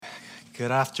Good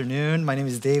afternoon. My name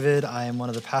is David. I am one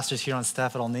of the pastors here on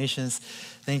staff at All Nations.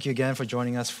 Thank you again for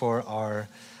joining us for our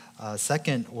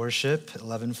second worship,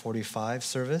 11:45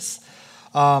 service.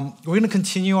 We're going to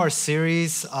continue our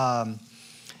series in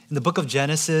the book of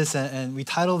Genesis, and we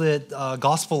titled it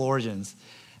Gospel Origins.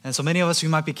 And so many of us, we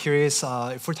might be curious,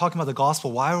 if we're talking about the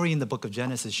gospel, why are we in the book of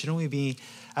Genesis? Shouldn't we be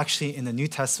actually in the New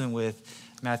Testament with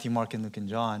Matthew, Mark, and Luke, and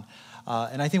John?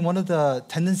 And I think one of the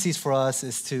tendencies for us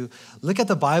is to look at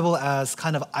the Bible as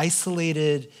kind of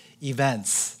isolated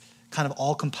events, kind of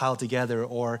all compiled together,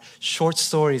 or short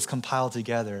stories compiled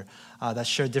together that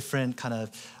share different kind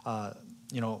of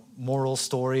moral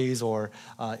stories or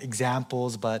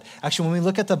examples. But actually, when we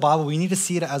look at the Bible, we need to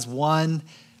see it as one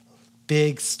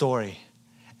big story.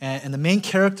 And the main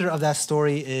character of that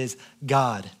story is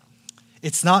God.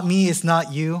 It's not me, it's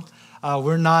not you.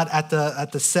 We're not at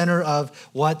the center of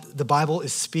what the Bible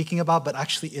is speaking about, but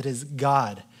actually it is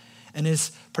God. And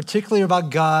it's particularly about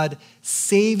God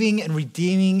saving and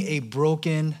redeeming a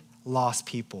broken, lost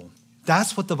people.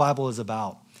 That's what the Bible is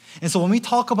about. And so when we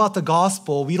talk about the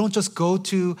gospel, we don't just go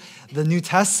to the New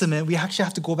Testament. We actually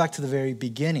have to go back to the very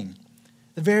beginning.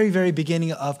 The very, very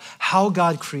beginning of how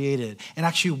God created and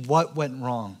actually what went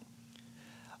wrong.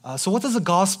 So what does the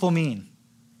gospel mean?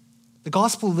 The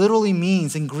gospel literally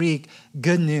means in Greek,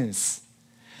 good news.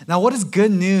 Now, what is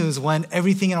good news when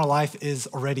everything in our life is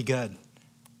already good?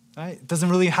 Right? It doesn't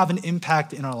really have an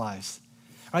impact in our lives.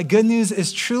 Right? Good news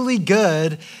is truly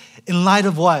good in light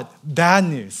of what? Bad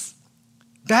news.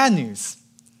 Bad news.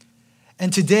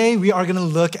 And today we are going to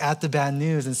look at the bad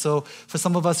news. And so for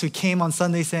some of us who came on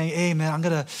Sunday saying, hey man, I'm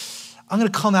gonna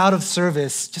come out of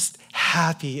service just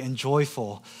happy and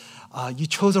joyful. You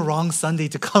chose a wrong Sunday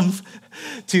to come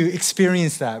to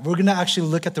experience that. We're going to actually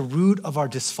look at the root of our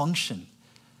dysfunction,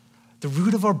 the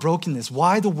root of our brokenness,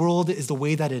 why the world is the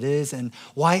way that it is, and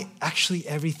why actually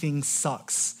everything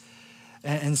sucks.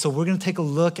 And so we're going to take a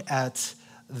look at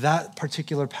that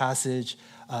particular passage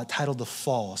titled The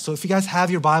Fall. So if you guys have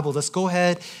your Bible, let's go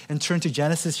ahead and turn to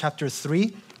Genesis chapter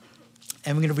 3,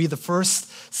 and we're going to read the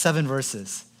first 7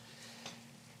 verses.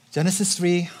 Genesis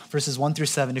 3, verses 1 through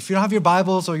 7. If you don't have your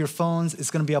Bibles or your phones,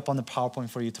 it's going to be up on the PowerPoint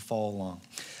for you to follow along.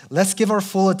 Let's give our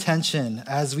full attention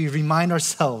as we remind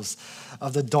ourselves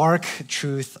of the dark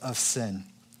truth of sin.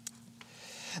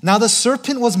 Now the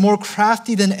serpent was more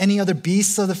crafty than any other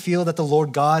beast of the field that the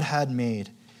Lord God had made.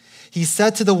 He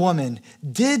said to the woman,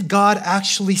 "Did God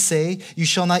actually say, 'You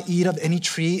shall not eat of any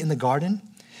tree in the garden?'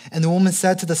 And the woman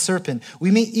said to the serpent,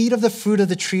 'We may eat of the fruit of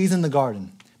the trees in the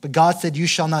garden. But God said, you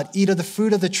shall not eat of the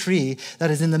fruit of the tree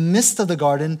that is in the midst of the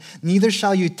garden, neither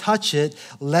shall you touch it,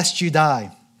 lest you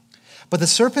die.' But the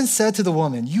serpent said to the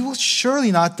woman, 'You will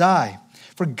surely not die,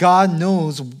 for God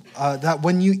knows that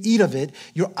when you eat of it,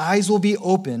 your eyes will be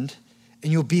opened,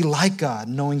 and you'll be like God,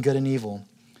 knowing good and evil.'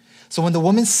 So when the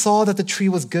woman saw that the tree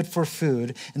was good for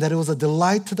food, and that it was a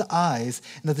delight to the eyes,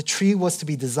 and that the tree was to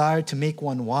be desired to make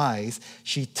one wise,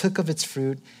 she took of its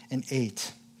fruit and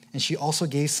ate. And she also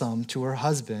gave some to her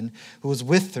husband who was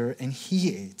with her, and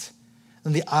he ate.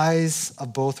 Then the eyes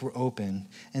of both were open,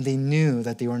 and they knew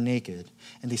that they were naked.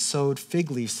 And they sewed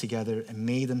fig leaves together and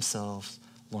made themselves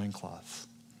loincloths."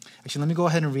 Actually, let me go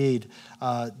ahead and read.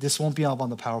 This won't be up on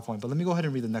the PowerPoint, but let me go ahead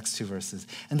and read the next 2 verses.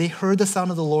 "And they heard the sound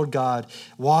of the Lord God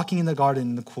walking in the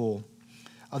garden in the cool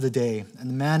of the day. And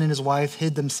the man and his wife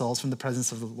hid themselves from the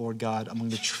presence of the Lord God among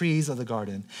the trees of the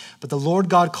garden. But the Lord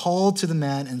God called to the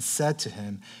man and said to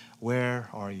him, 'Where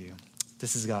are you?'"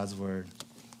 This is God's word.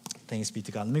 Thanks be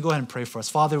to God. Let me go ahead and pray for us.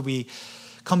 Father, we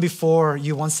come before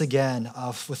you once again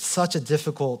with such a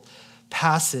difficult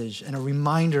passage and a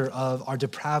reminder of our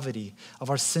depravity, of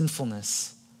our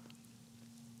sinfulness.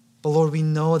 But Lord, we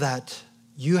know that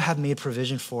you have made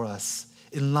provision for us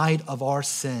in light of our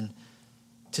sin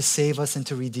to save us and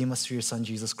to redeem us through your Son,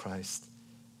 Jesus Christ.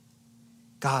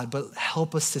 God, but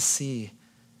help us to see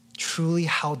truly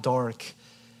how dark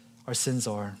our sins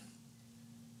are.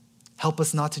 Help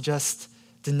us not to just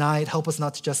deny it. Help us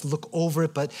not to just look over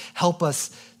it, but help us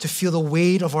to feel the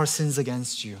weight of our sins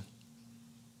against you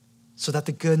so that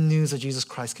the good news of Jesus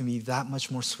Christ can be that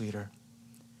much more sweeter,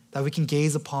 that we can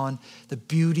gaze upon the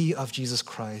beauty of Jesus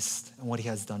Christ and what he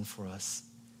has done for us.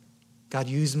 God,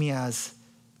 use me as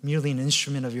merely an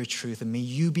instrument of your truth, and may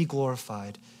you be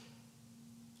glorified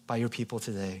by your people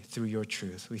today through your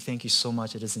truth. We thank you so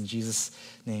much. It is in Jesus'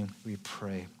 name we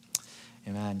pray.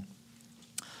 Amen.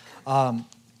 I'm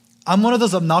one of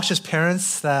those obnoxious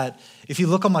parents that if you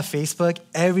look on my Facebook,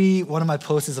 every one of my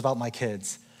posts is about my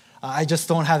kids. I just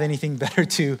don't have anything better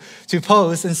to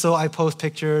post, and so I post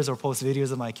pictures or post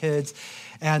videos of my kids.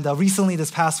 And recently,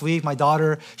 this past week, my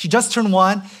daughter, she just turned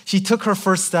 1. She took her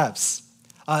first steps.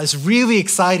 It's really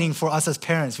exciting for us as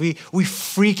parents. We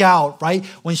freak out, right,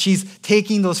 when she's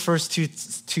taking those first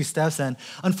two steps. And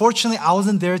unfortunately, I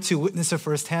wasn't there to witness it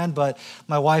firsthand, but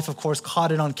my wife, of course,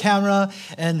 caught it on camera.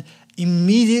 And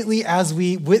immediately as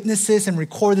we witness this and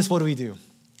record this, what do?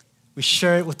 We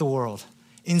share it with the world.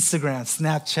 Instagram,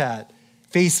 Snapchat,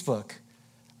 Facebook,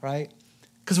 right?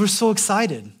 Because we're so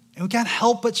excited. And we can't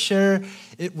help but share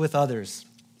it with others.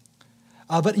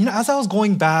 But as I was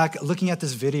going back, looking at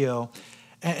this video,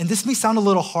 and this may sound a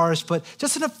little harsh, but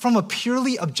just from a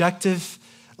purely objective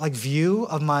view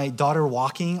of my daughter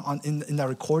walking in that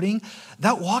recording,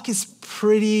 that walk is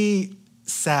pretty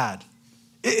sad.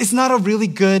 It's not a really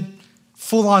good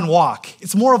full-on walk.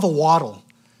 It's more of a waddle,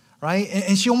 right?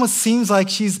 And she almost seems like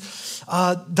she's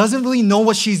doesn't really know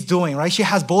what she's doing, right? She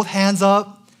has both hands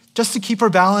up just to keep her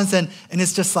balance, and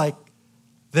it's just like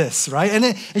this, right?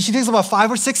 And she takes about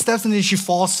 5 or 6 steps, and then she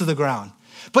falls to the ground.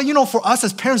 But for us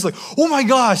as parents, oh my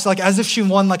gosh, as if she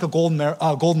won a gold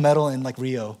medal in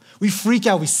Rio. We freak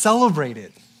out, we celebrate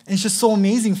it. And it's just so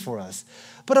amazing for us.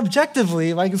 But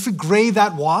objectively, if we grade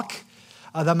that walk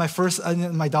that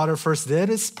my daughter first did,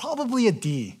 it's probably a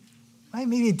D, right?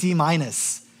 Maybe a D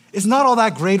minus. It's not all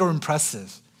that great or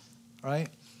impressive, right?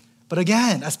 But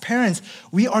again, as parents,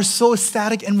 we are so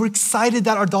ecstatic and we're excited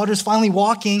that our daughter's finally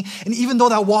walking. And even though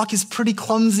that walk is pretty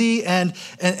clumsy and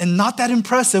not that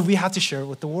impressive, we have to share it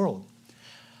with the world.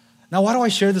 Now, why do I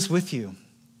share this with you?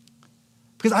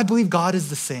 Because I believe God is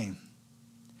the same.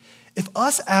 If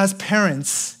us as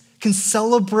parents can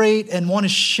celebrate and want to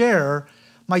share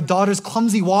my daughter's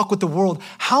clumsy walk with the world,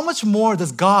 how much more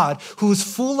does God, who is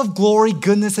full of glory,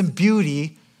 goodness, and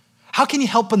beauty, how can he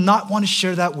help but not want to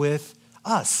share that with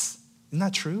us? Isn't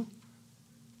that true?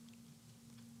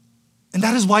 And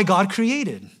that is why God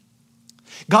created.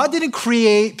 God didn't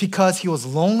create because he was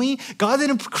lonely. God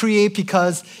didn't create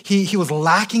because he was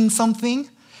lacking something.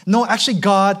 No, actually,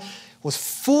 God was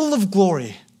full of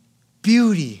glory,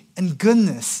 beauty, and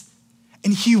goodness.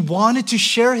 And he wanted to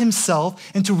share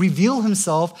himself and to reveal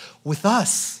himself with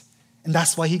us. And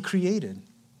that's why he created.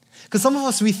 Because some of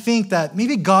us, we think that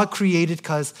maybe God created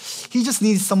because he just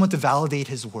needed someone to validate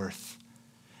his worth.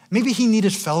 Maybe he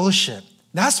needed fellowship.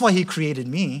 That's why he created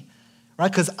me,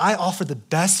 right? Because I offer the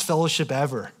best fellowship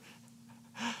ever.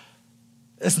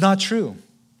 It's not true.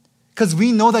 Because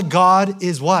we know that God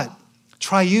is what?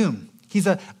 Triune. He's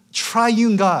a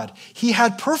triune God. He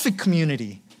had perfect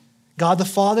community. God the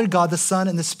Father, God the Son,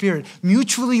 and the Spirit,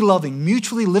 mutually loving,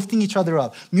 mutually lifting each other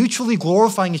up, mutually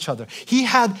glorifying each other. He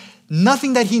had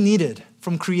nothing that he needed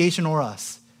from creation or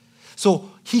us.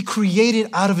 So he created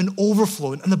out of an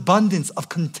overflow, an abundance of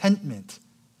contentment.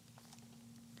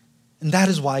 And that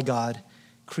is why God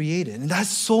created. And that's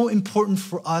so important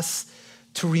for us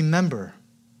to remember.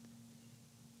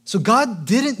 So God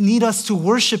didn't need us to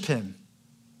worship him,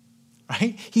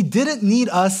 right? He didn't need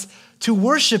us to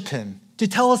worship him, to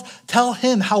tell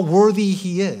him how worthy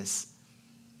he is.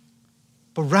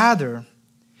 But rather,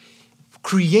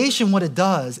 creation, what it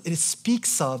does, it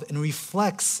speaks of and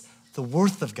reflects the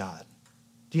worth of God.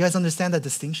 Do you guys understand that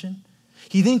distinction?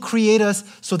 He didn't create us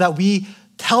so that we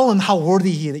tell him how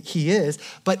worthy he is,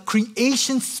 but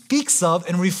creation speaks of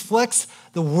and reflects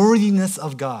the worthiness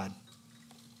of God.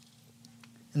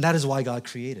 And that is why God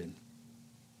created.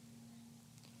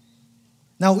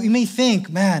 Now, we may think,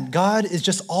 man, God is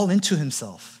just all into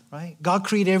himself, right? God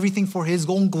created everything for his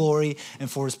own glory and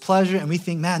for his pleasure, and we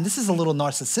think, man, this is a little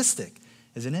narcissistic,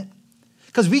 isn't it?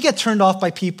 Because we get turned off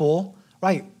by people,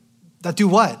 right, that do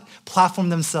what? Platform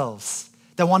themselves,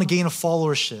 that want to gain a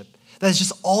followership, that is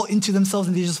just all into themselves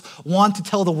and they just want to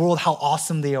tell the world how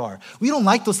awesome they are. We don't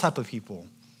like those type of people.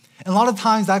 And a lot of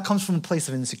times that comes from a place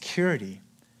of insecurity.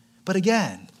 But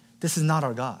again, this is not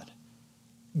our God.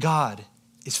 God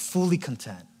is fully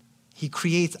content. He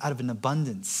creates out of an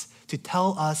abundance to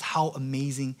tell us how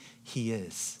amazing he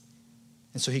is.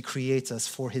 And so he creates us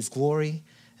for his glory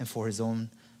and for his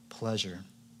own pleasure.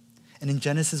 And in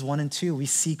Genesis 1 and 2, we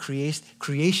see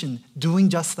creation doing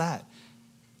just that.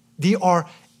 They are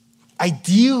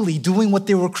ideally doing what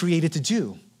they were created to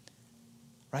do,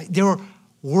 right? They were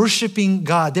worshiping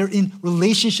God. They're in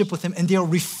relationship with him, and they are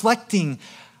reflecting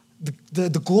the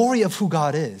glory of who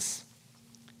God is.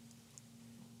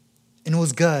 And it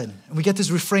was good. And we get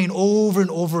this refrain over and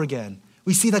over again.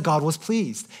 We see that God was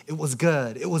pleased. It was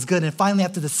good. It was good. And finally,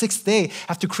 after the 6th day,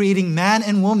 after creating man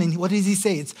and woman, what does he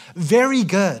say? It's very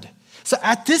good. So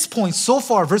at this point, so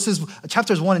far,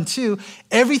 chapters 1 and 2,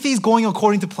 everything's going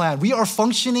according to plan. We are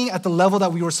functioning at the level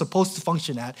that we were supposed to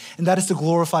function at, and that is to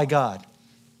glorify God.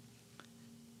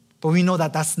 But we know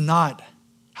that that's not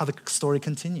how the story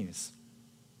continues.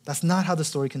 That's not how the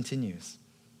story continues.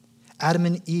 Adam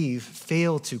and Eve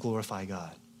failed to glorify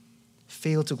God.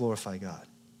 Failed to glorify God.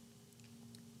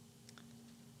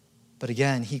 But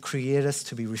again, he created us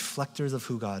to be reflectors of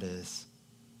who God is,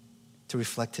 to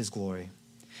reflect his glory.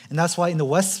 And that's why in the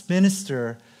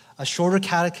Westminster, a shorter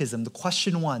catechism, the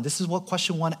question 1, this is what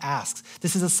question 1 asks.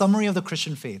 This is a summary of the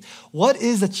Christian faith. What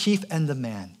is the chief end of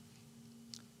man?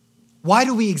 Why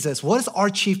do we exist? What is our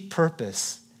chief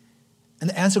purpose? And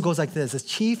the answer goes like this. The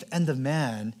chief end of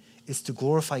man is to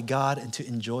glorify God and to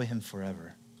enjoy him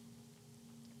forever.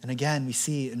 And again, we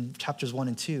see in chapters 1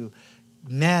 and 2,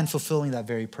 man fulfilling that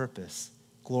very purpose,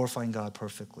 glorifying God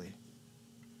perfectly.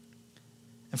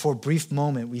 And for a brief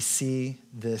moment, we see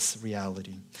this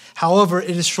reality. However,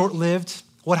 it is short-lived.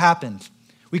 What happened?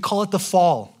 We call it the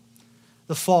fall.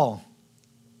 The fall.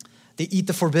 They eat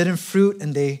the forbidden fruit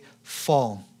and they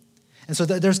fall. And so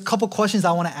there's a couple questions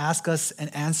I want to ask us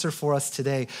and answer for us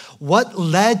today. What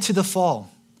led to the fall?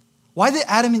 Why did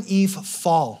Adam and Eve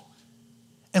fall?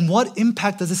 And what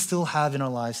impact does it still have in our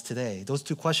lives today? Those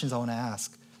 2 questions I want to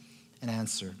ask and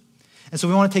answer. And so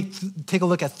we want to take a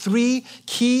look at 3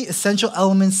 key essential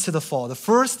elements to the fall. The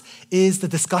first is the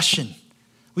discussion.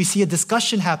 We see a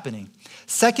discussion happening.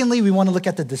 Secondly, we want to look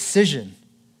at the decision.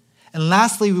 And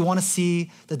lastly, we want to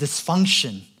see the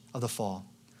dysfunction of the fall.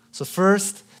 So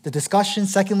first, the discussion.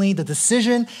 Secondly, the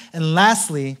decision. And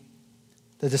lastly,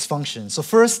 the dysfunction. So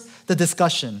first, the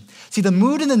discussion. See, the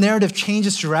mood in the narrative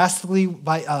changes drastically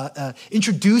by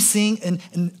introducing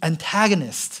an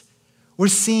antagonist. We're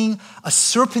seeing a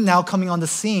serpent now coming on the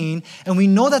scene, and we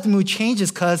know that the mood changes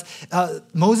because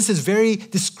Moses is very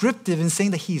descriptive in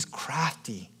saying that he's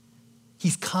crafty,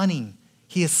 he's cunning,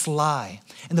 he is sly.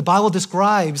 And the Bible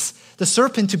describes the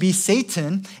serpent to be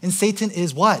Satan, and Satan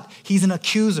is what? He's an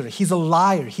accuser, he's a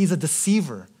liar, he's a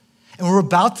deceiver. And we're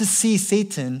about to see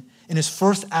Satan in his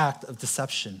first act of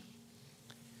deception.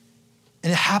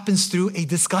 And it happens through a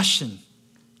discussion.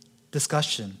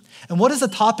 Discussion. And what is the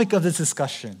topic of this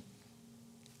discussion?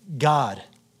 God.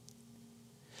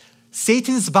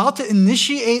 Satan is about to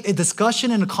initiate a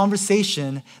discussion and a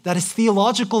conversation that is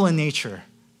theological in nature.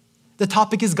 The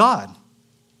topic is God.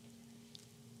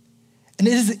 And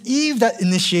it is Eve that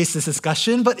initiates this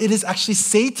discussion, but it is actually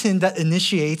Satan that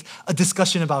initiates a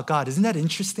discussion about God. Isn't that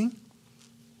interesting?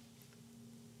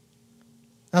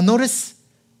 Now notice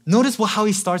how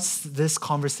he starts this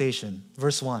conversation.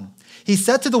 Verse 1. He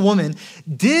said to the woman,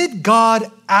 "Did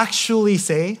God actually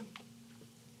say,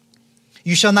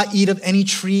 'You shall not eat of any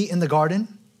tree in the garden'?"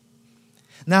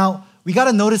 Now, we got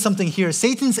to notice something here.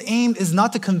 Satan's aim is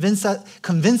not to convince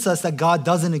us that God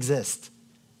doesn't exist.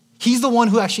 He's the one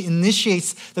who actually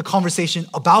initiates the conversation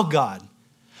about God.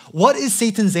 What is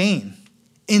Satan's aim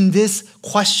in this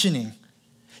questioning?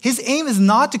 His aim is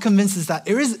not to convince us that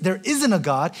there isn't a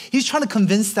God. He's trying to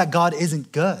convince that God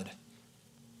isn't good.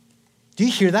 Do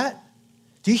you hear that?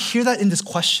 Do you hear that in this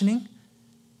questioning?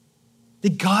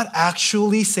 Did God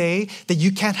actually say that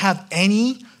you can't have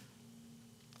any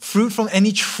fruit from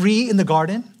any tree in the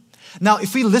garden? Now,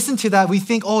 if we listen to that, we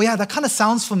think, oh yeah, that kind of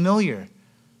sounds familiar.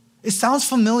 It sounds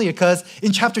familiar because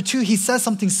in chapter 2, he says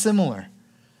something similar.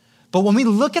 But when we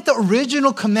look at the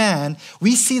original command,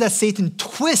 we see that Satan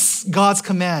twists God's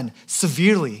command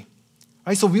severely.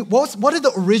 Right? So what did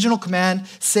the original command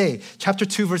say? Chapter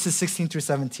 2, verses 16 through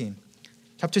 17.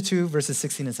 Chapter 2, verses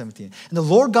 16 and 17. "And the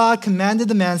Lord God commanded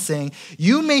the man, saying,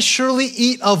 'You may surely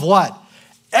eat of what?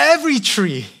 Every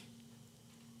tree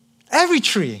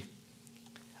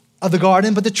of the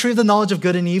garden, but the tree of the knowledge of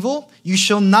good and evil, you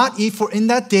shall not eat, for in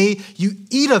that day you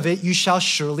eat of it, you shall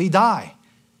surely die.'"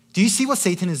 Do you see what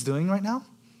Satan is doing right now?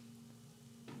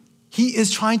 He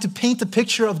is trying to paint a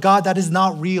picture of God that is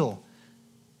not real.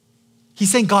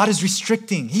 He's saying God is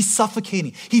restricting. He's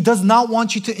suffocating. He does not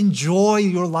want you to enjoy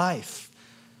your life.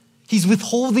 He's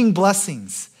withholding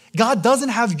blessings. God doesn't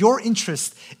have your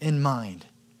interest in mind.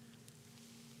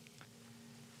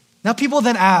 Now people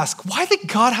then ask, why did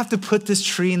God have to put this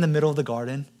tree in the middle of the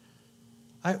garden?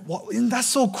 Isn't that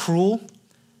so cruel?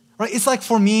 Right? It's like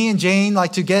for me and Jane,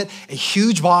 like to get a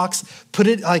huge box, put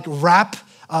it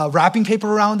wrapping paper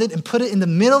around it and put it in the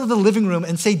middle of the living room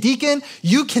and say, "Deacon,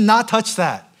 you cannot touch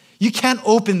that. You can't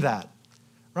open that."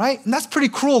 Right? And that's pretty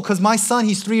cruel because my son,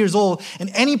 he's 3 years old, and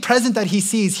any present that he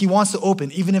sees, he wants to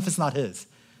open, even if it's not his.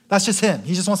 That's just him.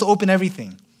 He just wants to open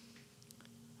everything.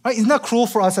 Right? Isn't that cruel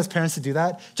for us as parents to do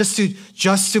that? Just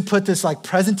to put this like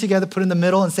present together, put it in the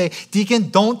middle and say, "Deacon,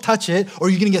 don't touch it or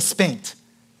you're going to get spanked."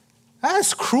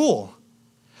 That's cruel.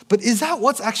 But is that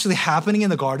what's actually happening in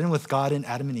the garden with God and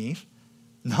Adam and Eve?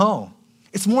 No.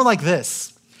 It's more like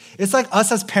this. It's like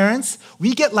us as parents,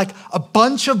 we get like a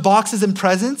bunch of boxes and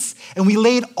presents and we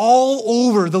lay it all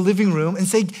over the living room and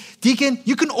say, Deacon,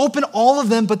 you can open all of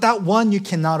them, but that one you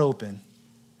cannot open.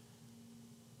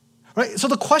 Right? So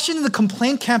the question and the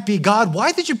complaint can't be, God,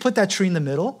 why did you put that tree in the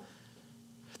middle?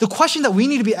 The question that we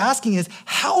need to be asking is,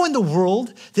 how in the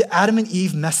world did Adam and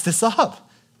Eve mess this up?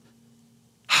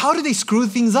 How did they screw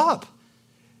things up?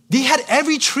 They had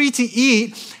every tree to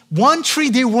eat. One tree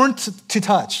they weren't to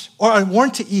touch or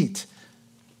weren't to eat.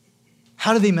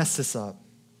 How did they mess this up?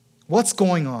 What's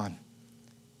going on?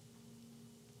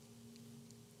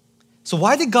 So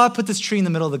why did God put this tree in the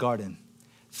middle of the garden?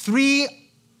 3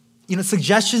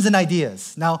 suggestions and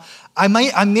ideas. Now, I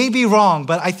may be wrong,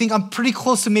 but I think I'm pretty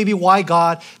close to maybe why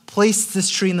God placed this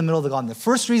tree in the middle of the garden. The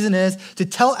first reason is to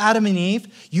tell Adam and Eve,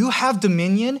 you have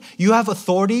dominion, you have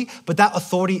authority, but that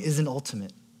authority isn't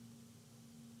ultimate.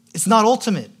 It's not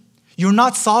ultimate. You're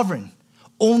not sovereign.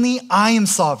 Only I am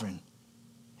sovereign.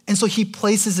 And so he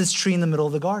places this tree in the middle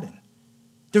of the garden.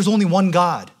 There's only one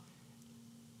God.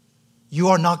 You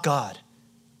are not God.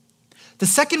 The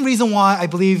second reason why I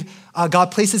believe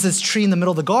God places this tree in the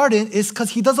middle of the garden is because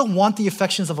he doesn't want the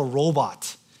affections of a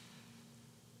robot.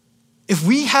 If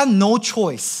we had no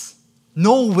choice,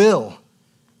 no will,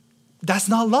 that's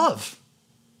not love,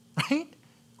 right?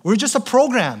 We're just a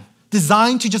program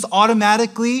designed to just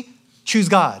automatically choose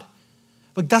God.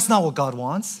 But that's not what God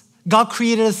wants. God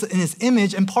created us in his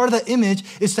image, and part of that image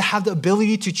is to have the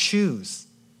ability to choose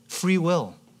free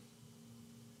will.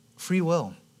 Free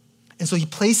will. And so he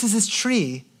places his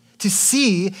tree to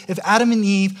see if Adam and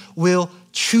Eve will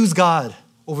choose God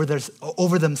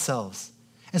over themselves.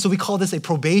 And so we call this a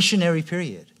probationary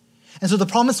period. And so the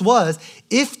promise was,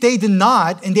 if they did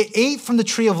not and they ate from the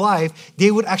tree of life,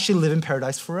 they would actually live in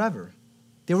paradise forever.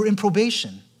 They were in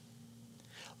probation.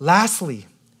 Lastly,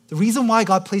 the reason why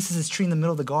God places his tree in the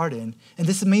middle of the garden, and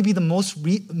this is maybe the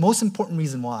most important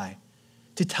reason why,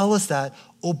 to tell us that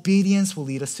obedience will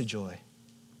lead us to joy.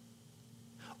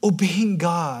 Obeying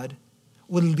God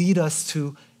would lead us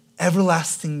to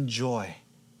everlasting joy.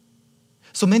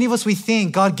 So many of us, we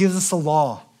think God gives us a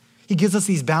law. He gives us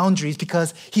these boundaries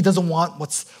because he doesn't want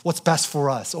what's best for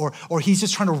us, or he's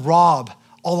just trying to rob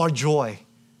all our joy.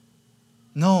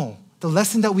 No, the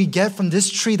lesson that we get from this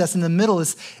tree that's in the middle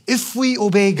is if we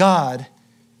obey God,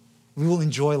 we will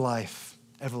enjoy life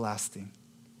everlasting.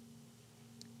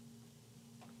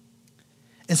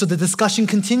 And so the discussion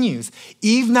continues.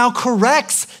 Eve now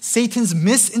corrects Satan's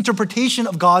misinterpretation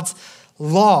of God's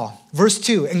law. Verse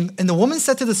 2, and the woman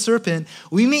said to the serpent,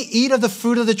 we may eat of the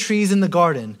fruit of the trees in the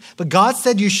garden, but God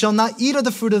said, you shall not eat of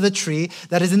the fruit of the tree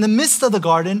that is in the midst of the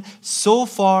garden. So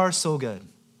far, so good.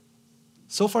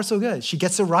 So far, so good. She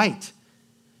gets it right.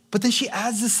 But then she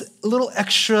adds this little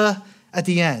extra at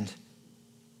the end.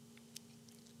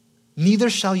 Neither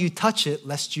shall you touch it,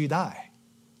 lest you die.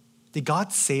 Did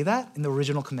God say that in the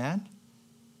original command?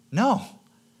 No.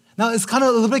 Now, it's kind of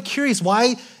a little bit curious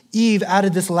why Eve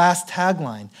added this last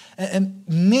tagline. And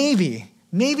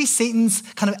maybe Satan's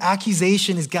kind of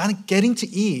accusation is getting to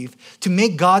Eve to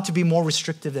make God to be more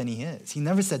restrictive than he is. He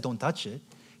never said, don't touch it.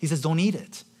 He says, don't eat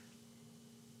it.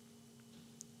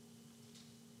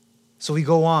 So we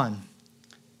go on.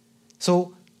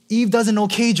 So Eve does an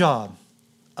okay job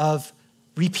of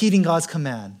repeating God's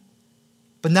command.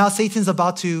 But now Satan's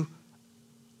about to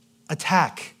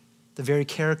attack the very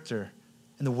character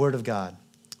and the word of God.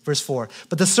 Verse 4,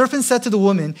 but the serpent said to the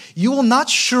woman, you will not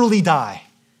surely die.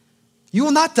 You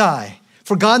will not die.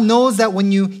 For God knows that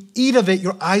when you eat of it,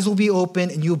 your eyes will be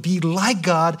open and you'll be like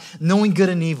God, knowing good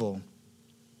and evil.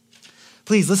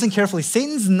 Please listen carefully.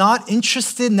 Satan's not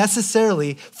interested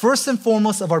necessarily, first and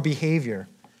foremost, of our behavior.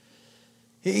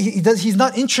 He's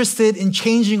not interested in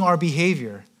changing our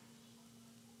behavior.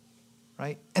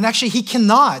 Right? And actually, he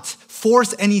cannot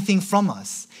force anything from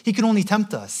us. He can only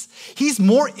tempt us. He's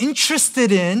more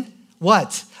interested in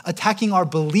what? Attacking our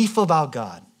belief about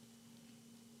God.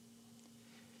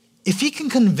 If he can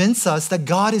convince us that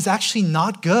God is actually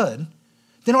not good,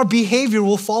 then our behavior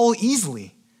will follow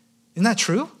easily. Isn't that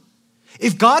true?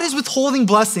 If God is withholding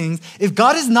blessings, if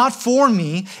God is not for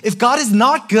me, if God is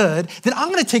not good, then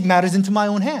I'm going to take matters into my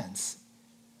own hands.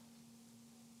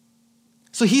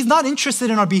 So he's not interested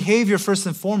in our behavior first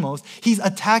and foremost. He's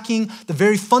attacking the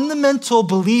very fundamental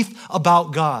belief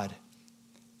about God,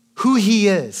 who he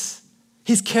is,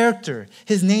 his character,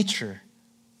 his nature.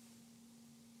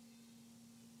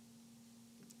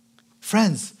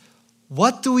 Friends,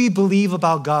 what do we believe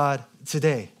about God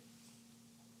today?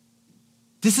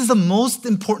 This is the most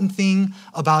important thing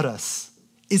about us,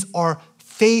 is our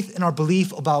faith and our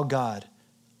belief about God.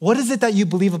 What is it that you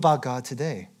believe about God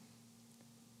today?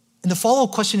 And the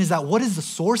follow-up question is that what is the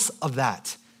source of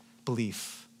that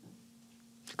belief?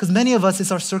 Because many of us,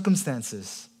 it's our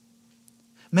circumstances.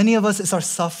 Many of us, it's our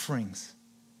sufferings,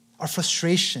 our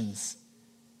frustrations.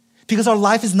 Because our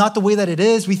life is not the way that it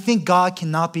is, we think God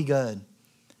cannot be good.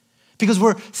 Because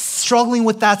we're struggling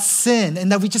with that sin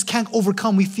and that we just can't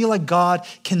overcome, we feel like God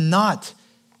cannot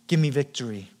give me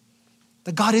victory.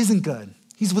 That God isn't good.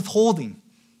 He's withholding.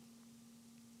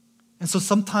 And so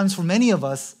sometimes for many of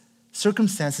us,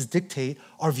 circumstances dictate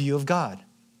our view of God.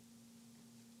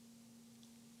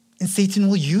 And Satan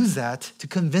will use that to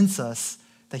convince us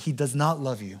that he does not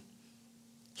love you.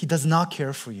 He does not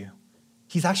care for you.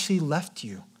 He's actually left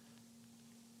you.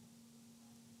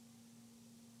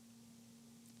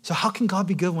 So how can God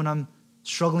be good when I'm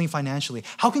struggling financially?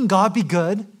 How can God be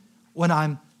good when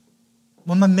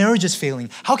my marriage is failing?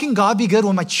 How can God be good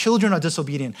when my children are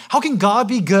disobedient? How can God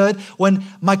be good when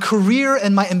my career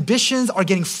and my ambitions are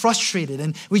getting frustrated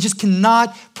and we just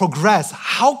cannot progress?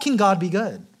 How can God be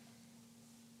good?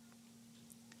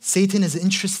 Satan is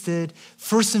interested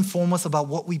first and foremost about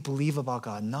what we believe about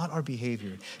God, not our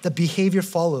behavior. The behavior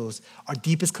follows our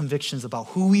deepest convictions about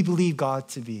who we believe God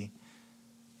to be.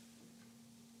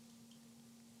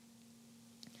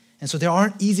 And so there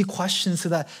aren't easy questions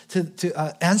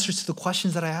to answers to the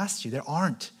questions that I asked you. There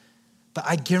aren't. But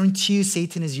I guarantee you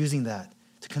Satan is using that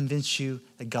to convince you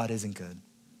that God isn't good.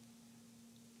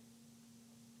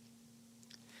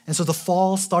 And so the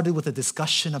fall started with a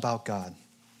discussion about God,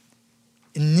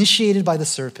 initiated by the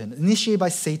serpent, initiated by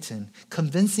Satan,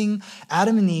 convincing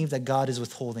Adam and Eve that God is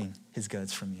withholding his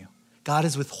goods from you. God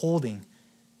is withholding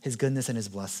his goodness and his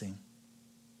blessing.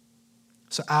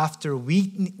 So after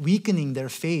weakening their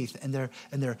faith and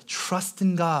their trust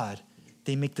in God,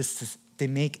 they make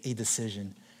a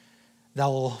decision that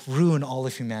will ruin all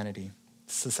of humanity.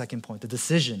 This is the second point, the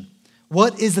decision.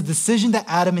 What is the decision that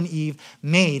Adam and Eve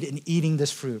made in eating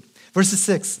this fruit? Verse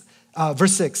 6.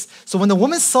 So when the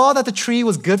woman saw that the tree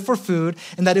was good for food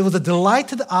and that it was a delight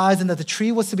to the eyes and that the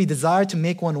tree was to be desired to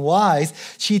make one wise,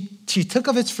 she took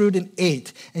of its fruit and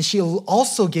ate. And she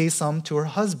also gave some to her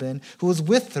husband who was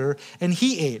with her, and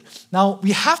he ate. Now,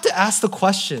 we have to ask the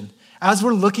question, as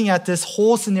we're looking at this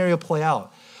whole scenario play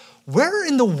out, where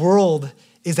in the world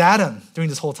is Adam during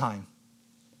this whole time?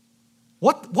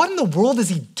 What in the world is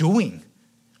he doing?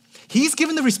 He's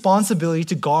given the responsibility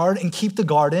to guard and keep the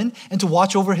garden and to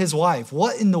watch over his wife.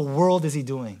 What in the world is he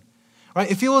doing?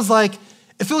 Right? If it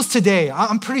was today,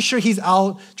 I'm pretty sure he's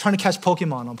out trying to catch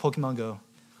Pokemon on Pokemon Go.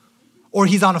 Or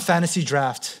he's on a fantasy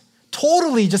draft,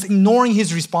 totally just ignoring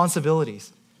his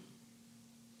responsibilities.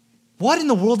 What in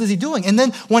the world is he doing? And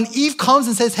then when Eve comes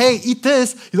and says, hey, eat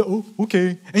this, he's like, oh, okay.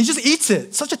 And he just eats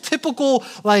it. Such a typical,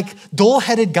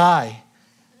 dull-headed guy.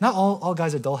 Not all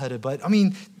guys are dull-headed, but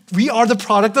we are the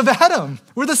product of Adam.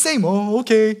 We're the same. Oh,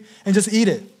 okay. And just eat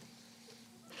it.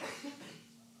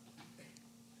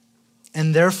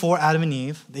 And therefore, Adam and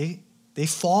Eve, they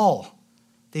fall.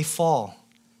 They fall.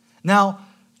 Now,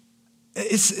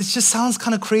 it just sounds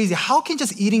kind of crazy. How can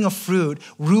just eating a fruit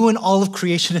ruin all of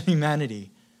creation and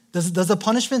humanity? Does the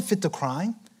punishment fit the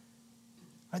crime?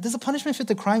 Right? Does the punishment fit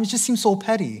the crime? It just seems so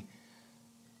petty.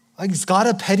 Is God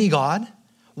a petty God?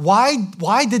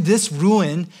 Why did this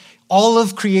ruin all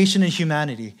of creation and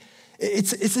humanity?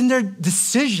 It's in their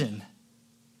decision.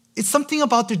 It's something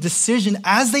about their decision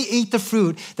as they ate the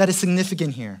fruit that is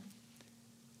significant here.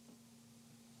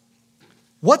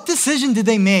 What decision did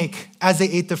they make as they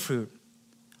ate the fruit?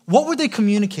 What were they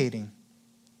communicating?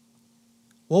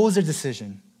 What was their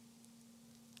decision?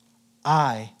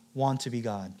 I want to be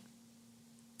God.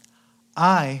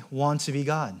 I want to be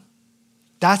God.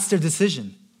 That's their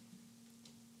decision.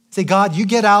 Say, God, you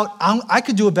get out. I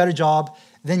could do a better job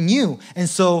than you. And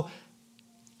so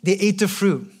they ate the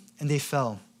fruit and they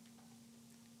fell.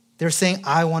 They're saying,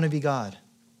 I want to be God.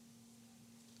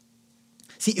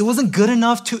 See, it wasn't good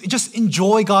enough to just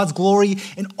enjoy God's glory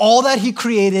and all that he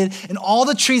created and all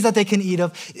the trees that they can eat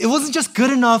of. It wasn't just good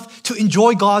enough to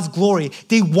enjoy God's glory.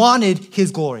 They wanted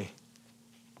his glory.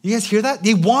 You guys hear that?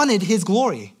 They wanted his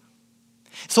glory.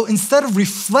 So instead of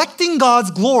reflecting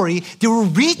God's glory, they were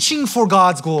reaching for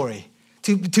God's glory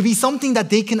to be something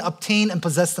that they can obtain and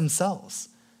possess themselves.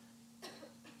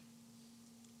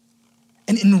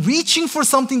 And in reaching for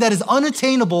something that is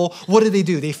unattainable, what did they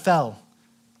do? They fell.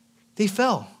 They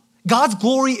fell. God's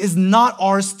glory is not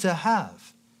ours to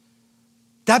have.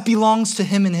 That belongs to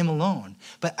him and him alone.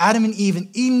 But Adam and Eve, in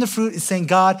eating the fruit, is saying,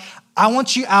 God, I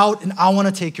want you out and I want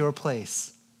to take your place.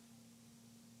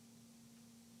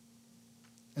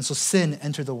 And so sin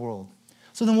entered the world.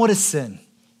 So then what is sin?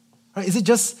 Right? Is it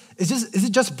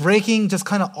just breaking just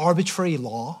kind of arbitrary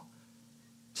law?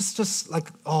 Just like,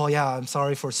 oh yeah, I'm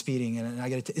sorry for speeding, and I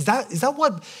get it. Is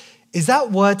that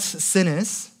what sin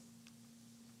is?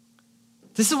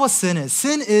 This is what sin is.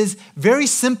 Sin is very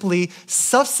simply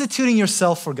substituting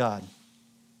yourself for God.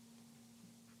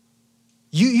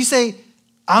 You say,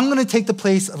 I'm going to take the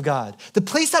place of God. The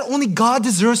place that only God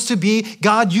deserves to be.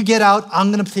 God, you get out.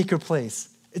 I'm going to take your place.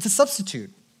 It's a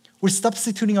substitute. We're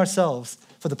substituting ourselves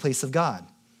for the place of God.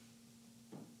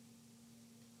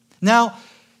 Now,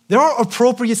 there are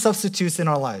appropriate substitutes in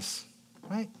our lives,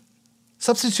 right?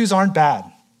 Substitutes aren't bad.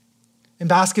 In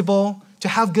basketball, to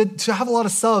have a lot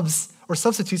of subs or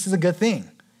substitutes is a good thing.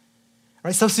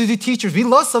 Right? Substitute teachers. We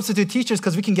love substitute teachers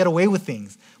because we can get away with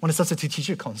things when a substitute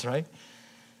teacher comes, right?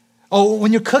 Oh,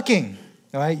 when you're cooking,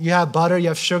 right? You have butter, you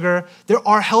have sugar. There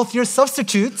are healthier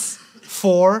substitutes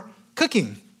for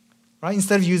cooking, right?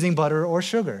 Instead of using butter or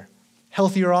sugar.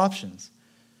 Healthier options.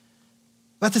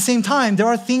 But at the same time, there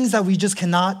are things that we just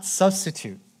cannot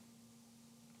substitute.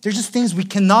 There's just things we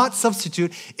cannot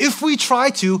substitute. If we try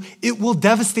to, it will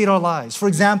devastate our lives. For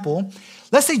example,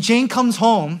 let's say Jane comes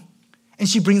home and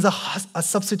she brings a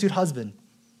substitute husband.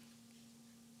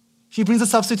 She brings a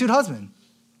substitute husband.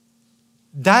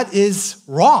 That is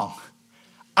wrong.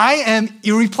 I am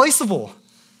irreplaceable.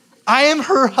 I am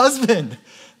her husband.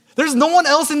 There's no one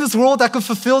else in this world that could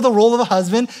fulfill the role of a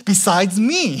husband besides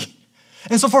me.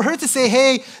 And so for her to say,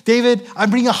 hey, David, I'm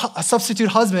bringing a substitute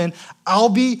husband, I'll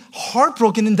be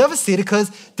heartbroken and devastated because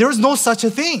there's no such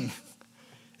a thing.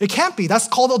 It can't be. That's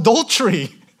called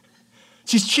adultery.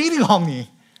 She's cheating on me.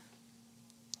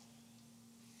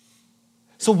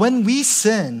 So when we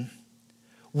sin,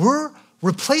 we're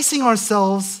replacing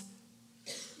ourselves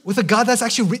with a God that's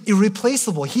actually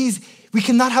irreplaceable. We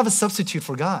cannot have a substitute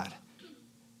for God.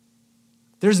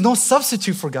 There's no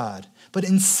substitute for God. But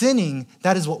in sinning,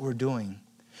 that is what we're doing.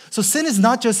 So sin is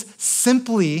not just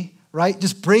simply, right,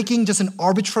 just breaking just an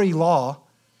arbitrary law.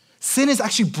 Sin is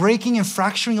actually breaking and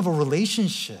fracturing of a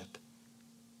relationship.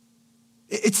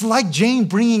 It's like Jane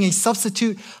bringing a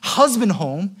substitute husband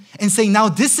home and saying, now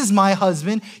this is my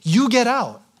husband, you get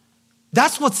out.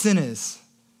 That's what sin is.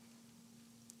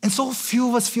 And so few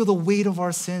of us feel the weight of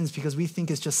our sins because we think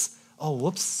it's just, oh,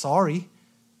 whoops, sorry.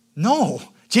 No,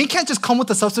 Jane can't just come with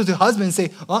a substitute husband and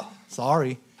say, oh,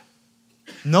 sorry.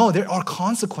 No, there are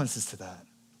consequences to that.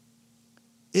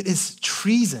 It is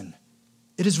treason.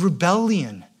 It is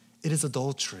rebellion. It is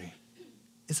adultery.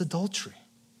 It's adultery.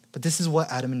 But this is what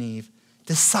Adam and Eve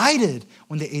decided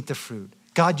when they ate the fruit.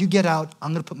 God, you get out.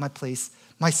 I'm going to put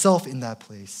myself in that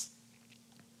place.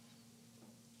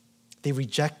 They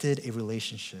rejected a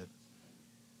relationship.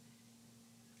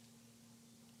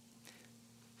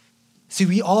 See,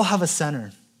 we all have a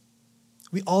center.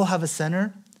 We all have a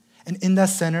center, and in that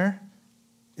center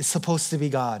is supposed to be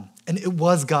God. And it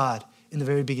was God in the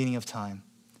very beginning of time.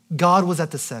 God was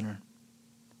at the center.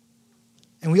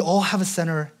 And we all have a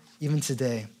center even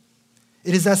today.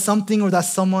 It is that something or that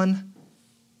someone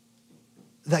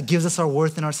that gives us our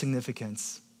worth and our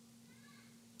significance.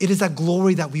 It is that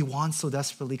glory that we want so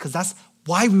desperately because that's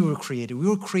why we were created. We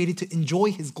were created to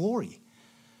enjoy his glory.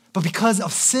 But because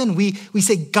of sin, we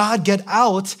say, God, get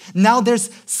out. Now there's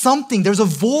a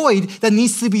void that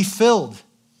needs to be filled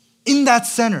in that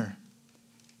center.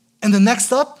 And the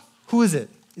next up, who is it?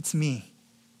 It's me.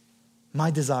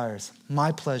 My desires,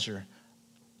 my pleasure.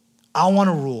 I want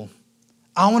to rule.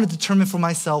 I want to determine for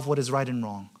myself what is right and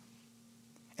wrong.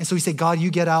 And so we say, God,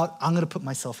 you get out. I'm going to put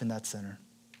myself in that center.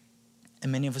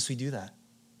 And many of us, we do that.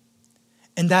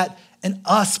 And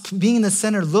us being in the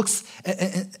center looks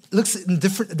in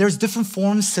different, there's different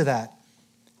forms to that,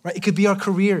 right? It could be our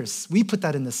careers. We put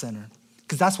that in the center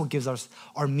because that's what gives us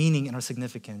our meaning and our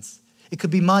significance. It could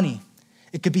be money.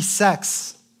 It could be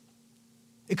sex.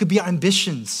 It could be our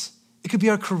ambitions. It could be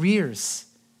our careers.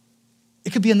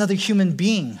 It could be another human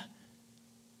being.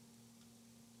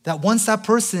 That once that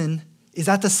person is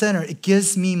at the center, it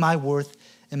gives me my worth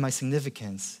and my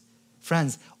significance.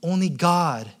 Friends, only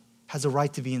God has a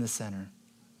right to be in the center.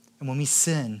 And when we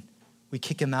sin, we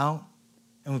kick him out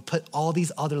and we put all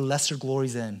these other lesser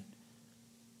glories in.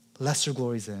 Lesser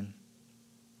glories in.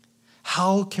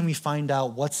 How can we find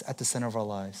out what's at the center of our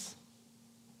lives?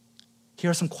 Here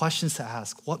are some questions to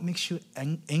ask. What makes you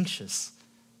anxious?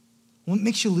 What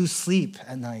makes you lose sleep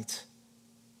at night?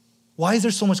 Why is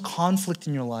there so much conflict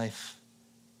in your life,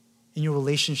 in your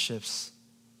relationships?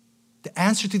 The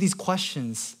answer to these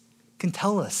questions can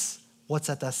tell us what's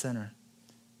at that center.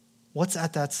 What's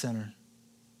at that center?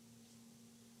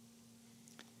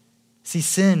 See,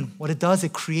 sin, what it does,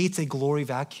 it creates a glory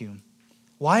vacuum.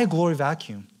 Why a glory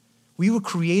vacuum? We were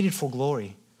created for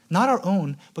glory. Not our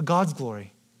own, but God's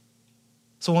glory.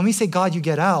 So when we say, God, you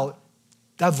get out,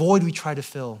 that void we try to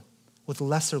fill with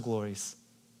lesser glories.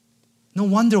 No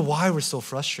wonder why we're so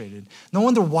frustrated. No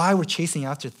wonder why we're chasing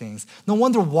after things. No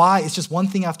wonder why it's just one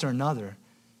thing after another.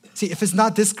 See, if it's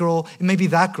not this girl, it may be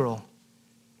that girl.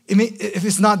 If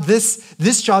it's not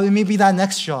this job, it may be that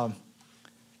next job.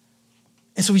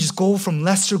 And so we just go from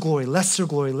lesser glory,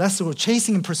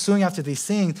 chasing and pursuing after these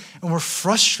things, and we're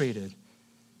frustrated.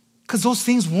 Because those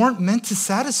things weren't meant to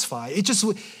satisfy. It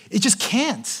just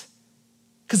can't.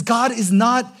 Because God is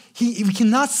not, we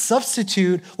cannot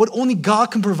substitute what only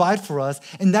God can provide for us,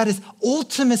 and that is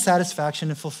ultimate satisfaction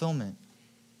and fulfillment.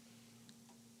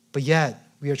 But yet,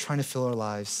 we are trying to fill our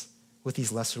lives with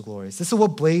these lesser glories. This is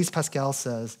what Blaise Pascal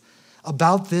says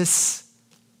about this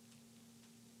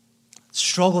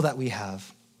struggle that we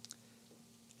have.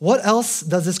 What else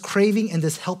does this craving and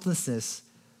this helplessness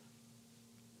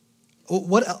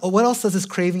What else does this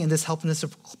craving and this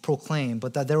helplessness proclaim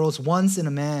but that there was once in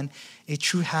a man a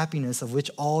true happiness of which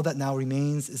all that now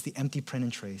remains is the empty print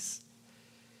and trace?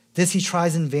 This he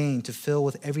tries in vain to fill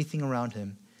with everything around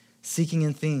him, seeking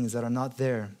in things that are not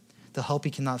there, the help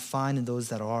he cannot find in those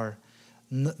that are,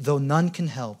 though none can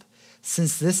help,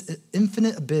 since this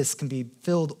infinite abyss can be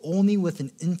filled only with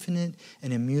an infinite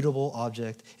and immutable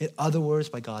object, in other words,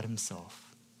 by God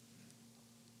himself.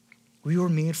 We were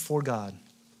made for God.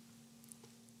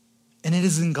 And it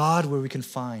is in God where we can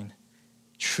find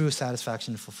true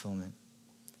satisfaction and fulfillment.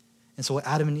 And so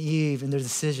Adam and Eve, in their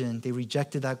decision, they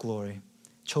rejected that glory,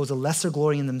 chose a lesser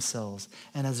glory in themselves,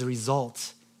 and as a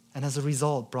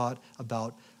result, brought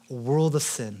about a world of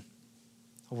sin.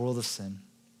 A world of sin.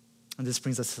 And this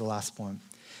brings us to the last point.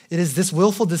 It is this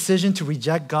willful decision to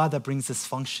reject God that brings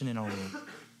dysfunction in our world.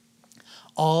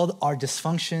 All our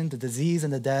dysfunction, the disease,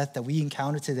 and the death that we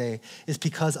encounter today is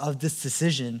because of this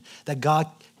decision that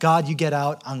God, you get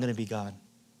out, I'm going to be God.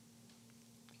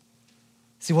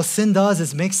 See, what sin does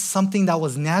is makes something that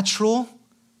was natural,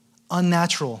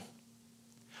 unnatural.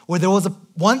 Where there was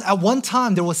at one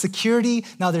time there was security,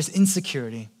 now there's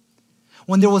insecurity.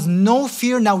 When there was no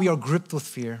fear, now we are gripped with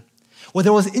fear. Where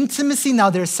there was intimacy, now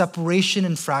there's separation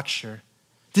and fracture.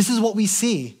 This is what we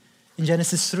see in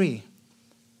Genesis 3.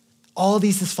 All of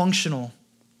these dysfunctional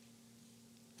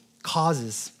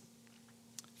causes.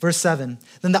 Verse 7,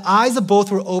 then the eyes of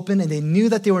both were open and they knew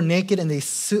that they were naked and they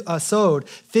sewed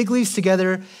fig leaves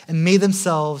together and made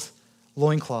themselves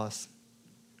loincloths.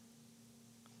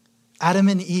 Adam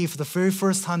and Eve, for the very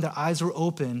first time, their eyes were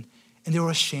open and they were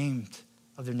ashamed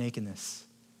of their nakedness.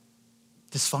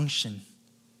 Dysfunction.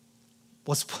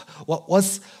 What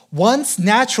was once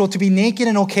natural to be naked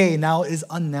and okay now is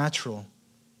unnatural.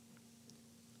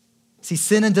 See,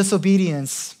 sin and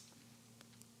disobedience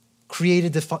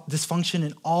created dysfunction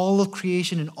in all of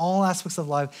creation, in all aspects of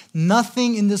life.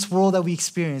 Nothing in this world that we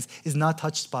experience is not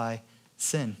touched by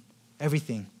sin.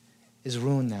 Everything is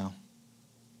ruined now.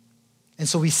 And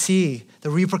so we see the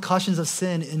repercussions of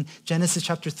sin in Genesis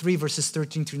chapter 3, verses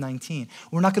 13 through 19.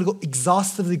 We're not going to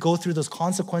exhaustively go through those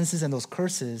consequences and those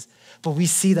curses, but we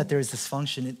see that there is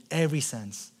dysfunction in every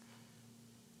sense.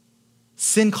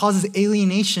 Sin causes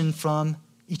alienation from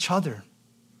each other,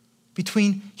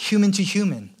 between human to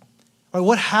human. Or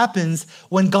what happens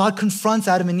when God confronts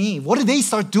Adam and Eve? What do they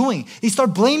start doing? They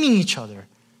start blaming each other.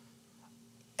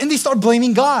 And they start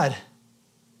blaming God.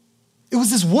 It was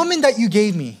this woman that you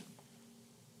gave me.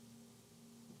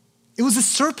 It was the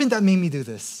serpent that made me do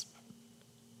this.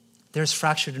 There's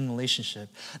fractured in relationship.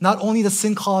 Not only does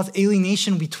sin cause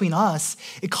alienation between us,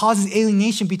 it causes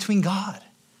alienation between God.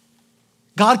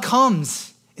 God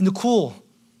comes in the cool,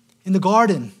 in the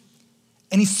garden,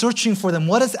 and he's searching for them.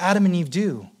 What does Adam and Eve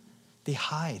do? They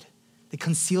hide. They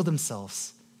conceal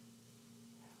themselves.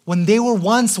 When they were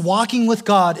once walking with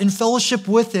God, in fellowship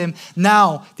with him,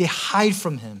 now they hide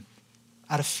from him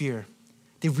out of fear.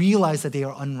 They realize that they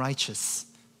are unrighteous,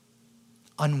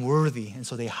 unworthy, and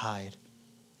so they hide.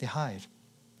 They hide.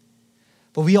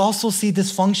 But we also see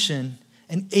dysfunction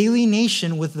and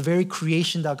alienation with the very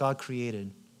creation that God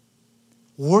created.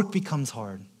 Work becomes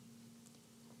hard.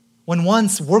 When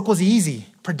once work was easy,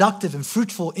 productive, and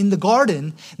fruitful in the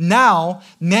garden, now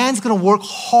man's going to work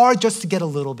hard just to get a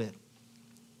little bit.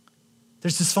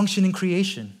 There's dysfunction in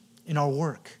creation, in our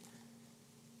work.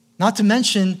 Not to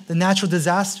mention the natural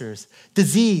disasters,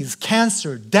 disease,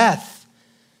 cancer, death,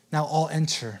 now all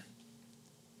enter.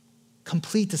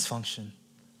 Complete dysfunction.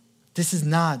 This is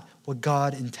not what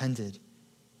God intended.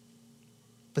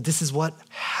 But this is what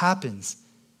happens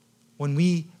when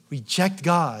we reject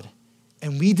God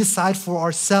and we decide for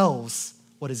ourselves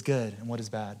what is good and what is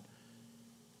bad.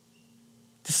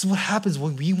 This is what happens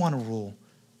when we want to rule,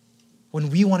 when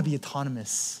we want to be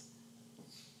autonomous.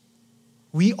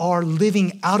 We are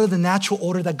living out of the natural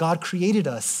order that God created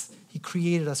us. He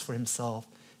created us for himself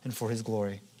and for his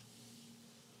glory.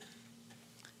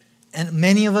 And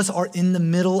many of us are in the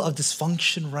middle of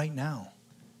dysfunction right now.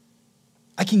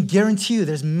 I can guarantee you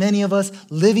there's many of us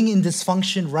living in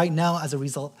dysfunction right now as a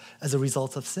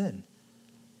result of sin.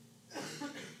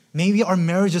 Maybe our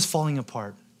marriage is falling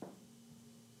apart.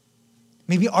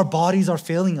 Maybe our bodies are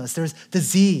failing us. There's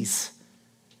disease.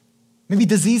 Maybe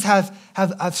disease have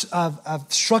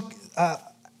struck,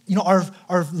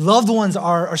 our loved ones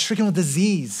are stricken with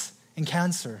disease and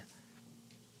cancer.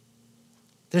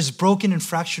 There's broken and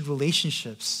fractured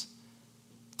relationships.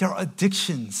 There are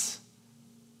addictions.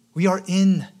 We are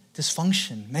in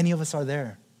dysfunction. Many of us are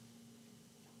there.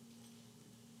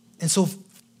 And so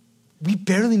we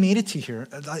barely made it to here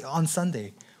on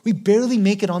Sunday. We barely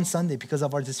make it on Sunday because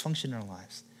of our dysfunction in our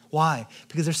lives. Why?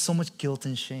 Because there's so much guilt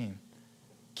and shame.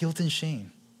 Guilt and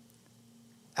shame.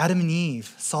 Adam and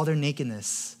Eve saw their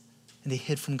nakedness and they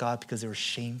hid from God because they were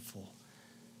shameful.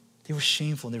 They were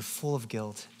shameful and they were full of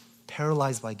guilt,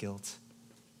 paralyzed by guilt.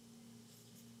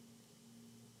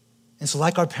 And so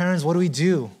like our parents, what do we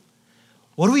do?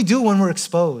 What do we do when we're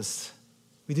exposed?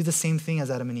 We do the same thing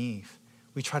as Adam and Eve.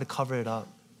 We try to cover it up,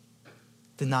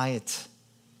 deny it.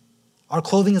 Our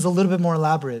clothing is a little bit more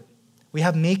elaborate. We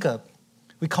have makeup.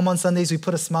 We come on Sundays, we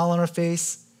put a smile on our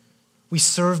face. We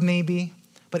serve maybe,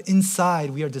 but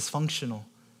inside we are dysfunctional.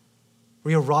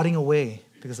 We are rotting away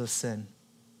because of sin.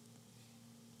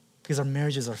 Because our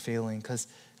marriages are failing, because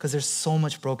there's so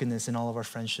much brokenness in all of our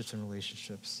friendships and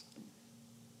relationships.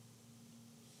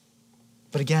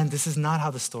 But again, this is not how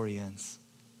the story ends.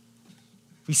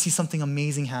 We see something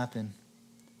amazing happen.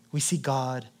 We see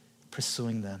God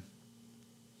pursuing them.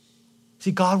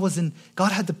 See, God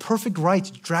had the perfect right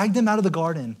to drag them out of the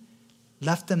garden,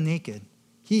 left them naked.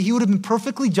 He would have been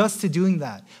perfectly just to doing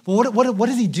that. But what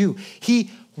does he do?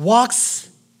 He walks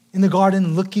in the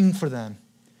garden looking for them.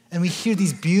 And we hear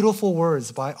these beautiful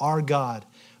words by our God.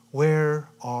 Where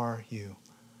are you?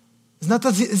 It's not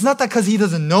that because he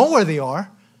doesn't know where they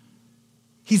are.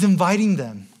 He's inviting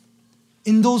them.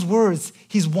 In those words,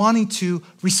 he's wanting to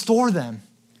restore them.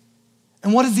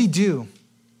 And what does he do?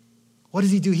 What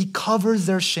does he do? He covers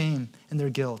their shame and their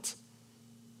guilt.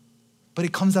 But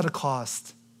it comes at a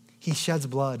cost. He sheds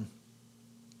blood.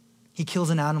 He kills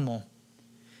an animal.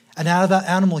 And out of that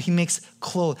animal, he makes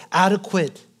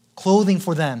adequate clothing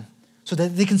for them so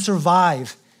that they can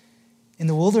survive in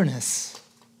the wilderness.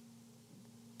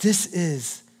 This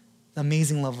is the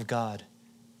amazing love of God.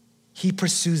 He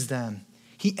pursues them.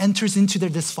 He enters into their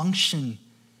dysfunction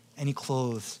and he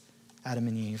clothes Adam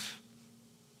and Eve.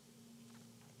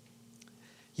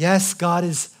 Yes, God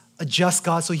is a just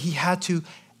God, so he had to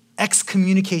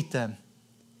excommunicate them,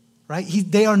 right?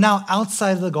 They are now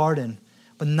outside of the garden,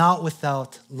 but not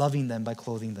without loving them by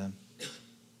clothing them.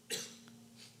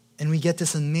 And we get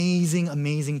this amazing,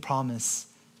 amazing promise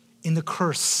in the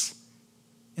curse.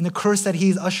 In the curse that he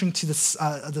is ushering to the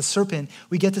serpent,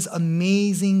 we get this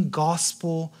amazing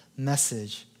gospel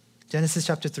message. Genesis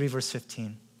chapter 3, verse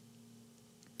 15.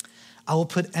 I will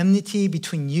put enmity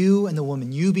between you and the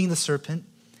woman, you being the serpent,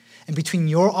 and between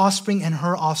your offspring and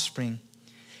her offspring.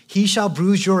 He shall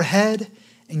bruise your head,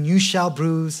 and you shall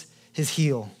bruise his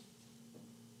heel.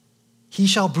 He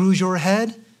shall bruise your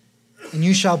head, and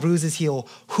you shall bruise his heel.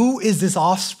 Who is this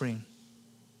offspring?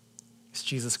 It's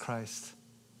Jesus Christ.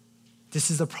 This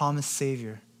is the promised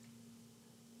Savior.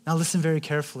 Now listen very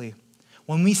carefully.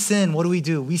 When we sin, what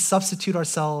do? We substitute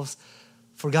ourselves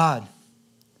for God.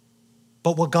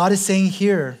 But what God is saying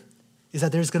here is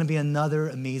that there's going to be another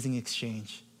amazing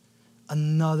exchange.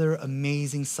 Another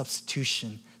amazing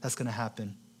substitution that's going to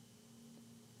happen.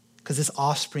 Because this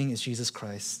offspring is Jesus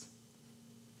Christ.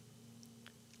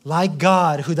 Like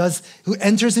God, who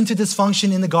enters into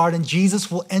dysfunction in the garden, Jesus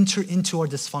will enter into our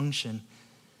dysfunction.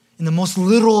 In the most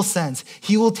literal sense,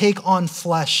 he will take on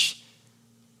flesh.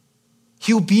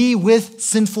 He will be with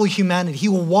sinful humanity. He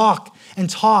will walk and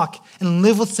talk and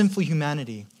live with sinful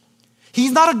humanity. We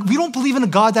don't believe in a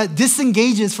God that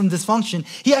disengages from dysfunction.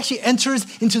 He actually enters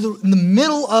into the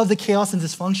middle of the chaos and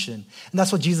dysfunction. And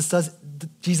that's what Jesus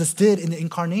did in the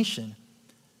incarnation.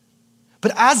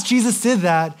 But as Jesus did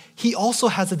that, he also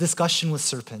has a discussion with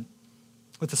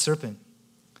the serpent.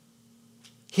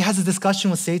 He has a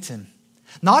discussion with Satan.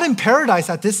 Not in paradise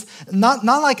not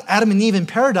like Adam and Eve in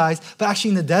paradise, but actually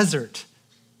in the desert.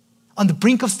 On the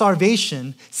brink of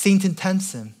starvation, Satan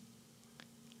tempts him,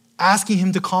 asking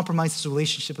him to compromise his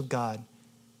relationship with God.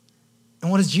 And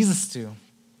what does Jesus do?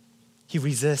 He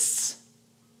resists.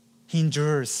 He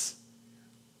endures.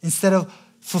 Instead of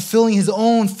fulfilling his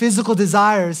own physical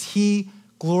desires, he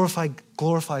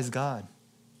glorifies God.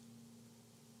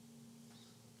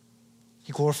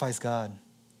 he glorifies God.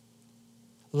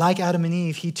 Like Adam and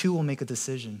Eve, he too will make a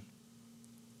decision.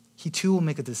 He too will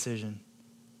make a decision.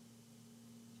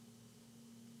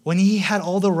 When he had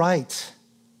all the right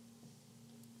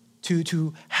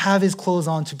to have his clothes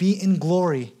on, to be in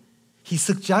glory, he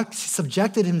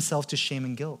subjected himself to shame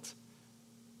and guilt.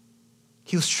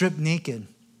 He was stripped naked.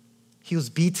 He was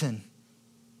beaten.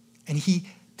 And he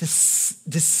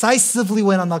decisively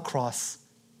went on that cross.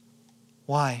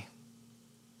 Why?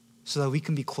 So that we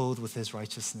can be clothed with his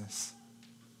righteousness.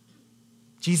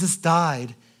 Jesus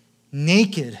died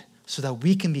naked so that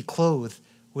we can be clothed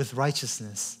with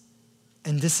righteousness.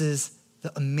 And this is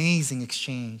the amazing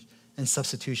exchange and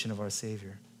substitution of our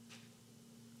Savior.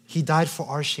 He died for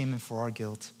our shame and for our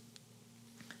guilt.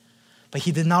 But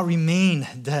he did not remain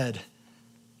dead.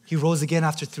 He rose again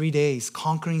after 3 days,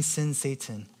 conquering sin,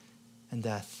 Satan, and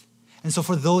death. And so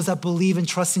for those that believe and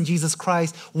trust in Jesus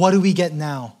Christ, what do we get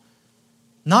now?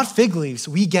 Not fig leaves,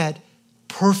 we get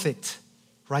perfect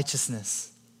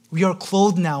righteousness. We are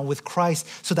clothed now with Christ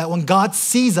so that when God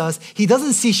sees us, he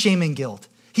doesn't see shame and guilt.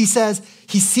 He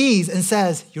sees and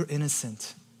says, you're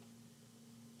innocent.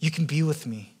 You can be with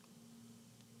me.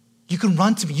 You can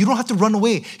run to me. You don't have to run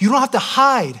away. You don't have to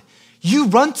hide. You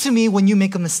run to me when you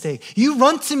make a mistake. You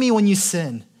run to me when you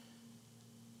sin.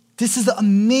 This is the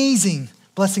amazing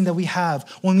blessing that we have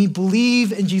when we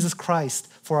believe in Jesus Christ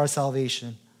for our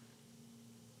salvation.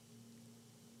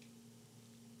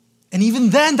 And even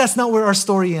then, that's not where our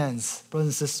story ends, brothers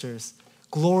and sisters.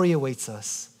 Glory awaits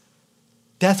us.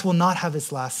 Death will not have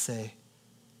its last say.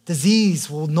 Disease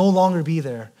will no longer be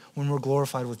there when we're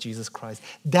glorified with Jesus Christ.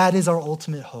 That is our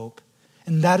ultimate hope.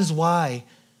 And that is why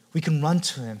we can run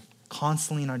to him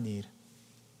constantly in our need.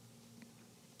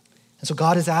 And so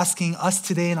God is asking us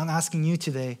today, and I'm asking you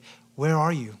today, where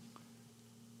are you?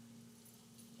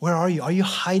 Where are you? Are you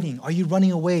hiding? Are you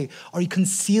running away? Are you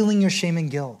concealing your shame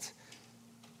and guilt?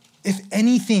 If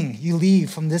anything you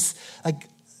leave from this,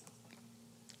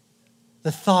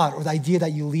 the thought or the idea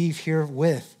that you leave here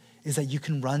with is that you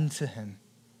can run to him.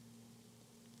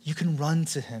 You can run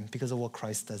to him because of what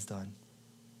Christ has done.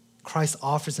 Christ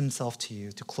offers himself to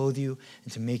you to clothe you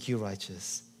and to make you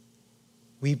righteous.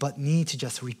 We but need to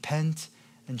just repent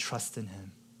and trust in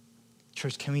him.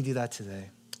 Church, can we do that today?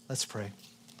 Let's pray.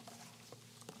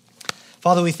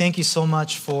 Father, we thank you so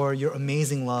much for your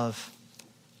amazing love.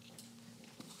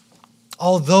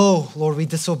 Although, Lord, we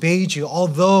disobeyed you,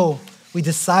 although we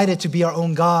decided to be our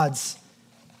own gods,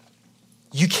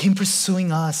 you came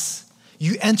pursuing us.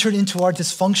 You entered into our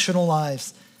dysfunctional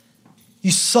lives.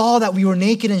 You saw that we were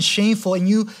naked and shameful, and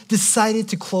you decided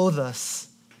to clothe us.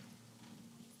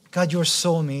 God, you are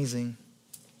so amazing.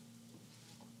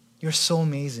 You're so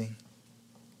amazing.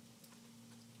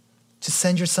 To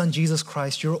send your son, Jesus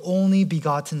Christ, your only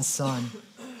begotten son.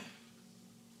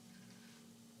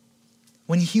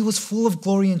 When he was full of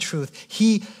glory and truth,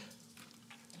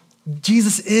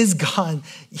 Jesus is God.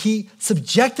 He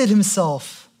subjected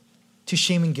himself to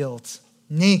shame and guilt,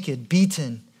 naked,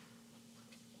 beaten,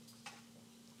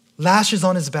 lashes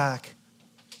on his back,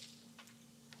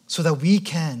 so that we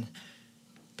can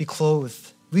be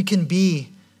clothed. We can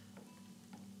be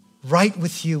right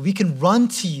with you. We can run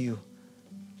to you.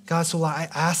 God, so I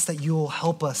ask that you will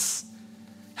help us.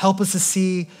 Help us to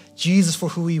see Jesus for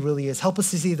who he really is. Help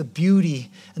us to see the beauty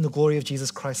and the glory of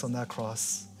Jesus Christ on that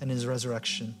cross and his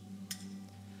resurrection.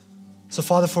 So,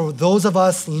 Father, for those of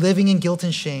us living in guilt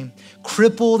and shame,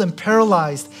 crippled and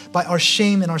paralyzed by our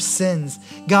shame and our sins,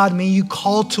 God, may you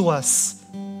call to us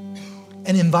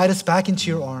and invite us back into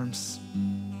your arms.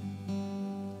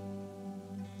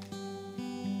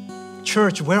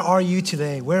 Church, where are you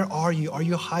today? Where are you? Are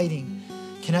you hiding?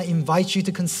 Can I invite you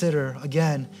to consider,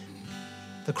 again,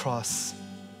 the cross?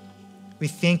 We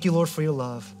thank you, Lord, for your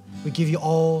love. We give you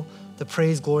all the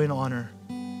praise, glory, and honor.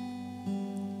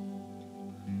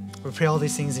 We pray all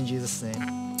these things in Jesus'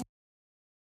 name.